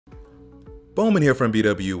BWOne here from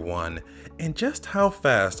BWOne, and just how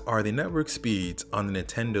fast are the network speeds on the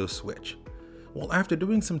Nintendo Switch? Well, after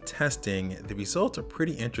doing some testing, the results are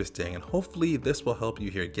pretty interesting, and hopefully this will help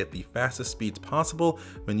you here get the fastest speeds possible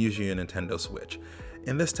when using your Nintendo Switch.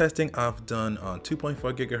 In this testing, I've done on 2.4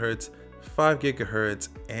 gigahertz, 5 gigahertz,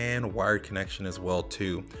 and wired connection as well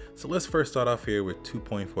too. So let's first start off here with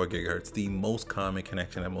 2.4 gigahertz, the most common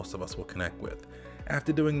connection that most of us will connect with.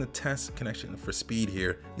 After doing the test connection for speed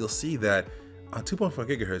here, you'll see that on 2.4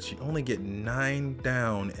 gigahertz, you only get 9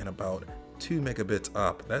 down and about 2 megabits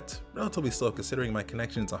up. That's relatively slow considering my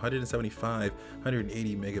connection is 175,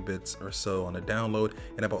 180 megabits or so on the download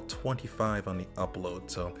and about 25 on the upload.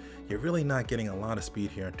 So you're really not getting a lot of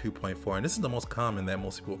speed here on 2.4, and this is the most common that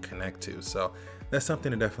most people connect to. So that's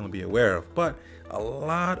something to definitely be aware of. But a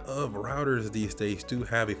lot of routers these days do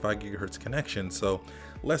have a 5 gigahertz connection. So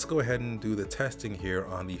let's go ahead and do the testing here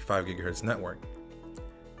on the 5 gigahertz network.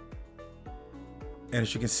 And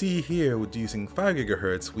as you can see here, with using 5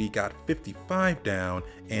 gigahertz, we got 55 down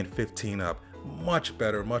and 15 up. Much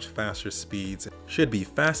better, much faster speeds. Should be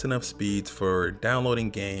fast enough speeds for downloading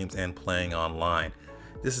games and playing online.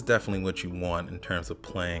 This is definitely what you want in terms of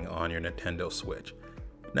playing on your Nintendo Switch.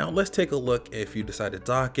 Now let's take a look. If you decide to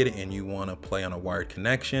dock it and you want to play on a wired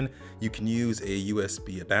connection, you can use a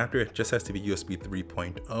USB adapter. It just has to be USB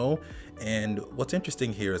 3.0. And what's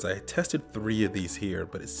interesting here is I tested 3 of these here,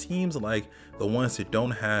 but it seems like the ones that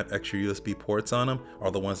don't have extra USB ports on them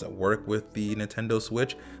are the ones that work with the Nintendo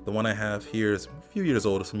Switch. The one I have here is a few years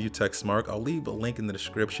old, it's from UTech Smart. I'll leave a link in the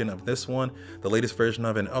description of this one, the latest version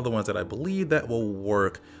of it, and other ones that I believe that will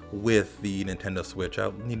work with the Nintendo Switch.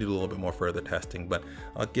 I'll need to do a little bit more further testing, but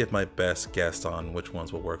I'll give my best guess on which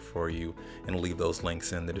ones will work for you and leave those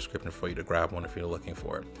links in the description for you to grab one if you're looking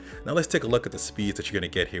for it. Now let's take a look at the speeds that you're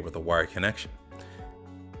going to get here with a wired connection.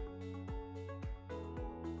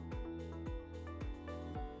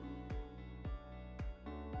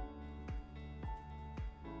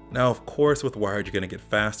 Now, of course, with wired, you're going to get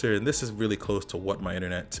faster, and this is really close to what my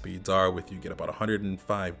internet speeds are with. You get about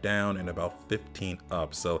 105 down and about 15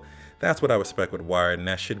 up. So that's what I would expect with wired, and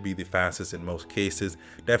that should be the fastest in most cases.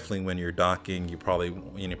 Definitely when you're docking,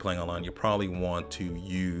 when you're playing online, you probably want to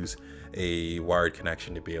use a wired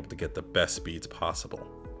connection to be able to get the best speeds possible.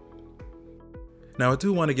 Now I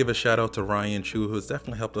do want to give a shout out to Ryan Chu, who has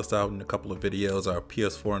definitely helped us out in a couple of videos, our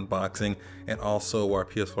PS4 unboxing and also our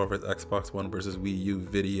PS4 versus Xbox One versus Wii U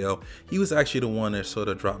video. He was actually the one that sort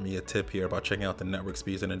of dropped me a tip here about checking out the network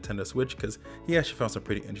speeds on Nintendo Switch, because he actually found some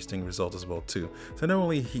pretty interesting results as well too. So not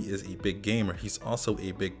only he is a big gamer, he's also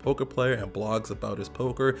a big poker player and blogs about his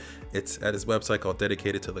poker. It's at his website called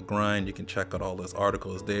Dedicated to the Grind. You can check out all his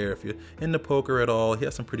articles there. If you're into poker at all, he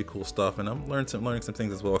has some pretty cool stuff, and I'm learning some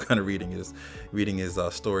things as well, kind of reading his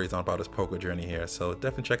stories about his poker journey here. So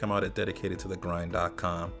definitely check him out at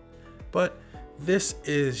dedicatedtothegrind.com. But this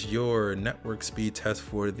is your network speed test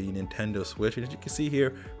for the Nintendo Switch. As you can see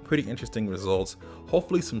here, pretty interesting results.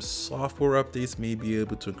 Hopefully some software updates may be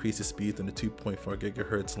able to increase the speed on the 2.4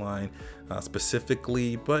 gigahertz line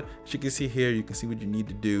specifically, but as you can see here, you can see what you need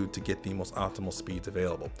to do to get the most optimal speeds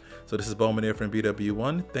available. So this is BWOne here from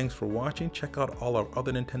BWOne. Thanks for watching. Check out all our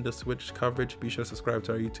other Nintendo Switch coverage. Be sure to subscribe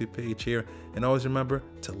to our YouTube page here, and always remember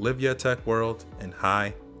to live your tech world in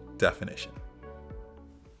high definition.